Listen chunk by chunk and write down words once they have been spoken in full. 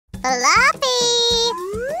Fluffy!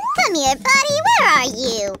 Come here, buddy. Where are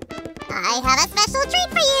you? I have a special treat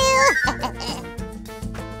for you.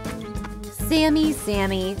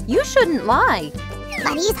 Sammy, you shouldn't lie.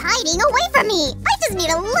 But he's hiding away from me. I just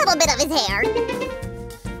need a little bit of his hair.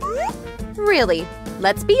 Really?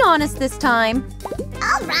 Let's be honest this time.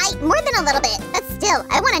 All right, more than a little bit. But still,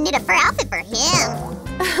 I want to knit a fur outfit for him.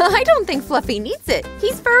 I don't think Fluffy needs it.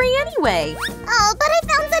 He's furry anyway. Oh, but I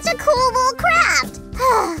found such a cool wool craft.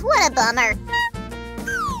 What a bummer.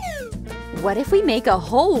 What if we make a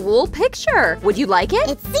whole wool picture? Would you like it?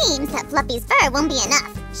 It seems that Fluffy's fur won't be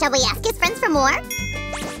enough. Shall we ask his friends for more?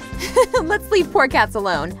 Let's leave poor cats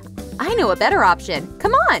alone. I know a better option.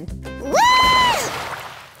 Come on. Woo!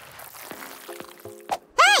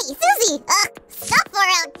 Hey, Susie! Stop for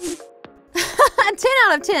a... 10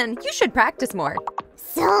 out of 10. You should practice more.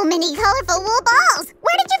 So many colorful wool balls!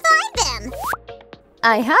 Where did you find them?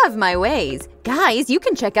 I have my ways. Guys, you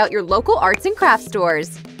can check out your local arts and crafts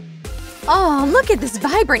stores. Oh, look at this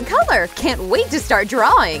vibrant color! Can't wait to start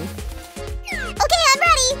drawing. Okay, I'm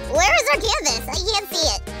ready. Where is our canvas? I can't see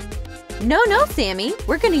it. No, Sammy.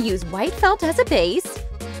 We're gonna use white felt as a base.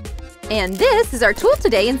 And this is our tool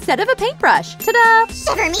today instead of a paintbrush. Ta-da!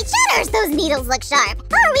 Shiver me cheddars! Those needles look sharp.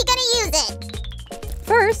 How are we gonna use it?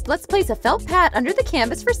 First, let's place a felt pad under the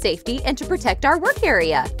canvas for safety and to protect our work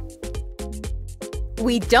area.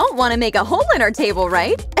 We don't want to make a hole in our table,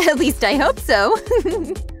 right? At least I hope so.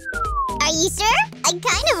 Are you sure? I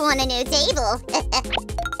kind of want a new table.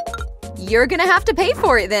 You're gonna have to pay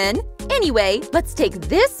for it then. Anyway, let's take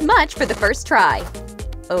this much for the first try.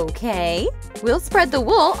 Okay, we'll spread the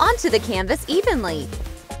wool onto the canvas evenly.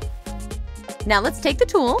 Now let's take the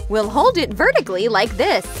tool. We'll hold it vertically like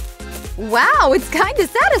this. Wow, it's kind of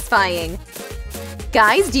satisfying.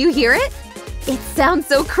 Guys, do you hear it? It sounds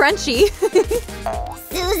so crunchy.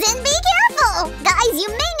 Susan, be careful! Guys, you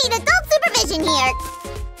may need adult supervision here.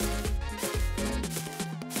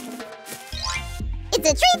 It's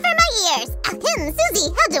a treat for my ears. Susie,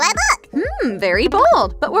 how do I look? Very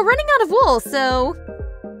bold, but we're running out of wool, so…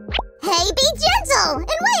 Hey, be gentle!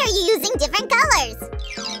 And why are you using different colors?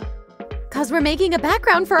 'Cause we're making a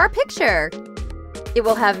background for our picture. It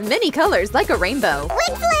will have many colors like a rainbow.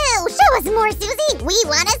 Wind blue! Show us more, Susie! We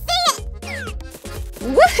want to see it!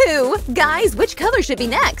 Woohoo! Guys, which color should be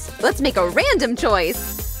next? Let's make a random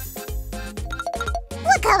choice.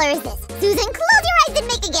 What color is this? Susan, close your eyes and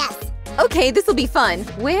make a guess. Okay, this'll be fun.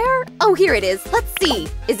 Where? Oh, here it is. Let's see.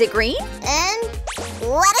 Is it green? And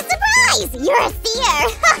what a surprise! You're a seer!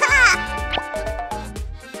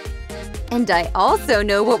 And I also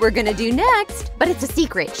know what we're gonna do next, but it's a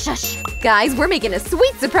secret. Shush! Guys, we're making a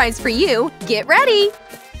sweet surprise for you. Get ready!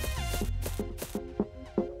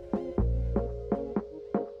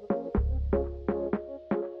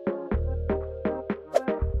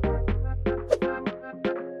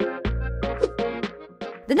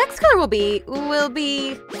 The next color will be…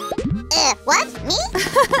 What? Me?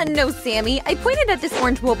 No, Sammy. I pointed at this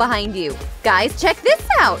orange wool behind you. Guys, check this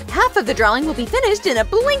out! Half of the drawing will be finished in a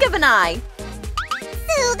blink of an eye.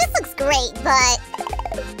 Sue, this looks great, but…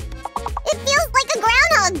 it feels like a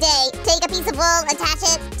Groundhog Day. Take a piece of wool, attach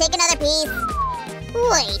it, take another piece.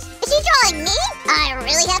 Wait, is she drawing me? I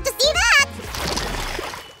really have to see that!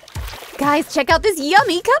 Guys, check out this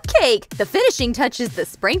yummy cupcake! The finishing touch is the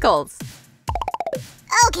sprinkles.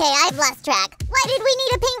 Okay, I've lost track. Why did we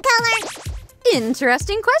need a pink color?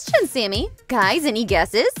 Interesting question, Sammy. Guys, any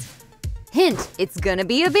guesses? Hint, it's gonna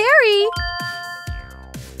be a berry.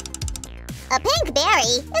 A pink berry?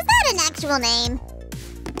 Is that an actual name?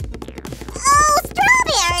 Oh,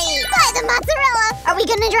 strawberry! By the mozzarella! Are we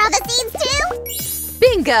gonna draw the seeds too?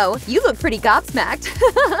 Bingo! You look pretty gobsmacked.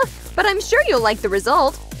 But I'm sure you'll like the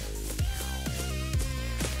result.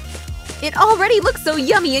 It already looks so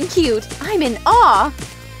yummy and cute. I'm in awe.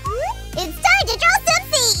 It's time to draw some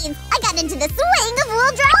seeds! I got into the swing of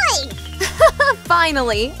wool drawing!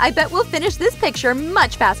 Finally! I bet we'll finish this picture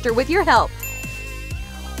much faster with your help.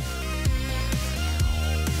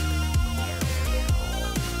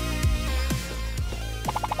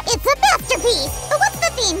 It's a masterpiece! But what's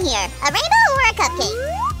the theme here? A rainbow or a cupcake?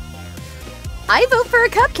 I vote for a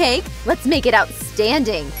cupcake. Let's make it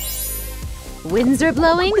outstanding. Winds are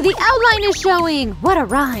blowing, the outline is showing. What a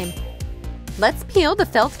rhyme. Let's peel the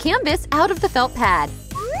felt canvas out of the felt pad.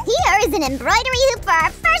 Here is an embroidery hoop for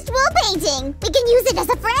our first wool painting. We can use it as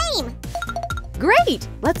a frame. Great!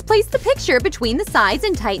 Let's place the picture between the sides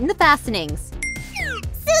and tighten the fastenings.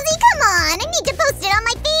 Susie, come on! I need to post it on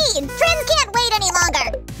my feed! Trends can't wait any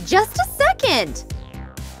longer! Just a second!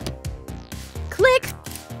 Click!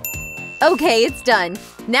 Okay, it's done.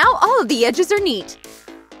 Now all of the edges are neat.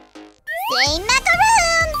 Say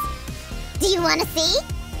macaroons! you want to see?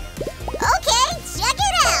 Okay, check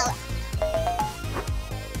it out!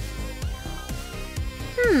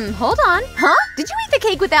 Hold on. Huh? Did you eat the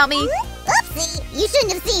cake without me? Oopsie! You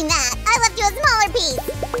shouldn't have seen that. I left you a smaller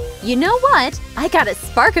piece. You know what? I got a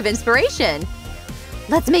spark of inspiration.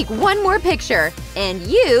 Let's make one more picture, and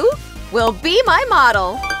you will be my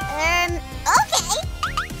model. Okay.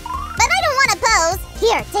 But I don't want to pose.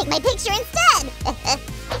 Here, take my picture instead.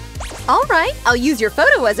 All right, I'll use your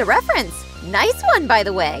photo as a reference. Nice one, by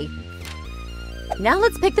the way. Now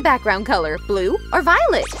let's pick the background color, blue or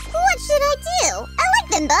violet. What should I do? I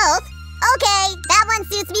like them both. Okay, that one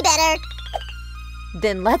suits me better.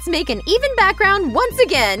 Then let's make an even background once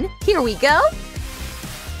again. Here we go.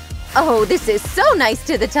 Oh, this is so nice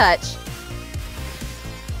to the touch.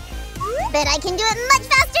 Bet I can do it much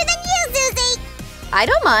faster than you, Susie! I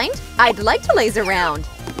don't mind. I'd like to laze around.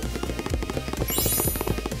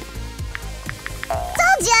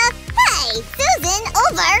 Told ya! Hey, Susan,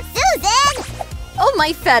 over! Susan! Oh,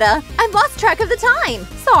 my feta. I've lost track of the time.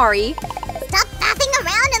 Sorry. Stop faffing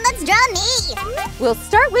around and let's draw me! We'll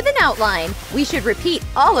start with an outline. We should repeat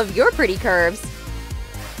all of your pretty curves.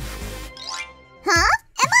 Huh?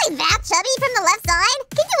 Am I that chubby from the left side?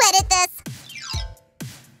 Can you edit this?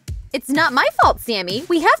 It's not my fault, Sammy.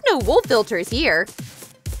 We have no wool filters here.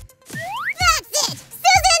 That's it!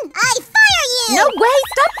 Susan, I fire you! No way!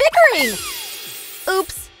 Stop bickering!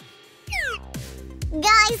 Oops.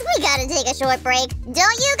 Guys, we gotta take a short break. Don't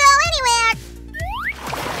you go anywhere!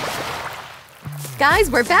 Guys,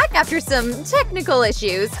 we're back after some technical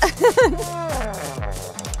issues.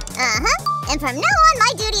 And from now on,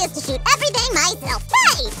 my duty is to shoot everything myself.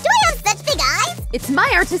 Hey, do I have such big eyes? It's my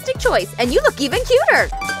artistic choice, and you look even cuter.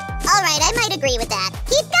 All right, I might agree with that.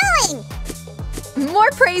 Keep going! More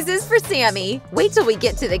praises for Sammy. Wait till we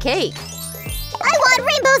get to the cake. I want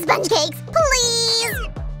rainbow sponge cakes, please!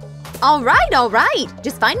 All right.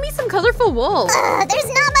 Just find me some colorful wool. There's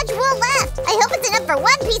not much wool left. I hope it's enough for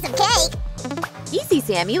one piece of cake. Easy,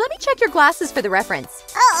 Sammy. Let me check your glasses for the reference.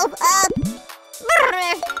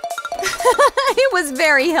 It was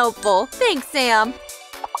very helpful. Thanks, Sam.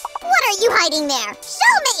 What are you hiding there?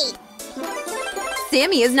 Show me!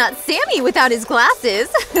 Sammy is not Sammy without his glasses.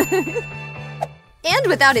 And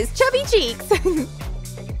without his chubby cheeks.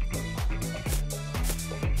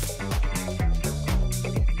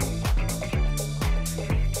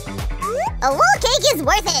 A wool cake is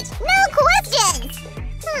worth it. No questions!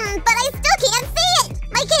 But I still can't see it.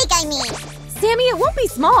 My cake, I mean. Sammy, it won't be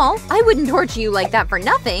small. I wouldn't torture you like that for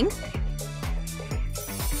nothing.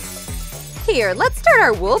 Here, let's start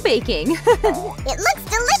our wool baking. It looks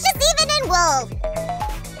delicious even in wool.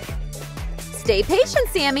 Stay patient,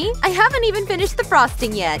 Sammy. I haven't even finished the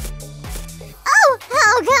frosting yet. Oh,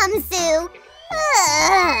 how come, Sue?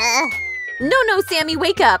 No, Sammy,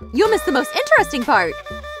 wake up. You'll miss the most interesting part.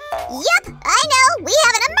 Yep, I know. We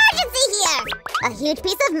have an emergency here. A huge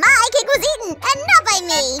piece of my cake was eaten, and not by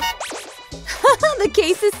me. The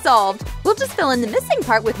case is solved. We'll just fill in the missing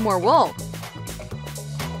part with more wool.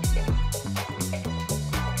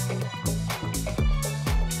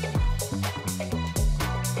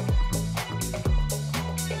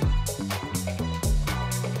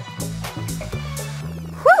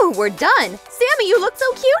 Whew, we're done. Sammy, you look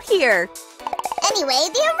so cute here. Anyway,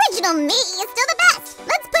 the original me is still the best.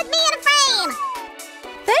 Let's put me in a frame.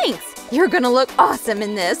 Thanks. You're gonna look awesome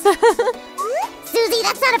in this. Susie,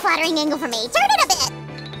 that's not a flattering angle for me. Turn it a bit.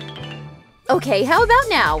 Okay, how about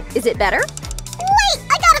now? Is it better? Wait,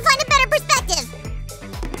 I gotta find a better perspective.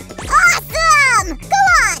 Awesome! Go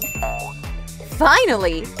on.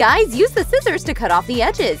 Finally! Guys, use the scissors to cut off the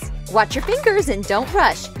edges. Watch your fingers and don't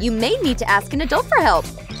rush. You may need to ask an adult for help.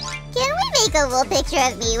 Can we make a wool picture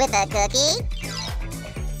of me with a cookie?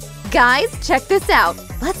 Guys, check this out.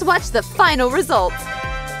 Let's watch the final results.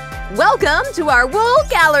 Welcome to our wool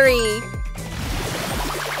gallery!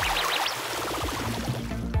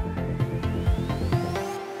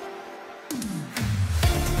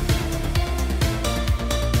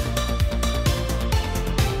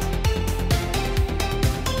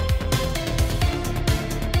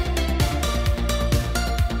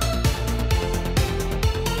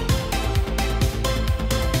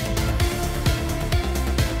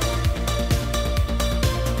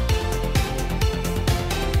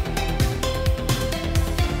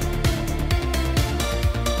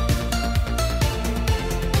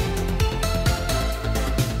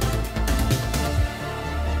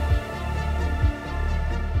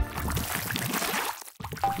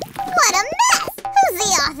 What a mess! Who's the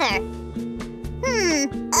author?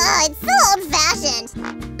 It's so old-fashioned.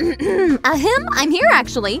 Him? I'm here,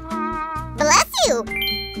 actually. Bless you!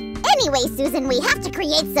 And Anyway, Susan, we have to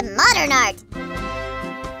create some modern art.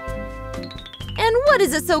 And what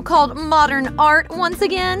is a so-called modern art once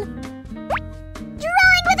again?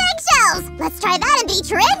 Drawing with eggshells! Let's try that and be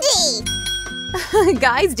trendy!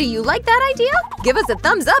 Guys, do you like that idea? Give us a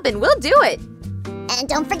thumbs up and we'll do it! And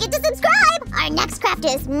don't forget to subscribe! Our next craft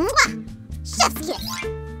is mwah, chef's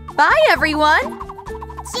kiss! Bye, everyone!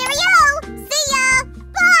 Cheerio!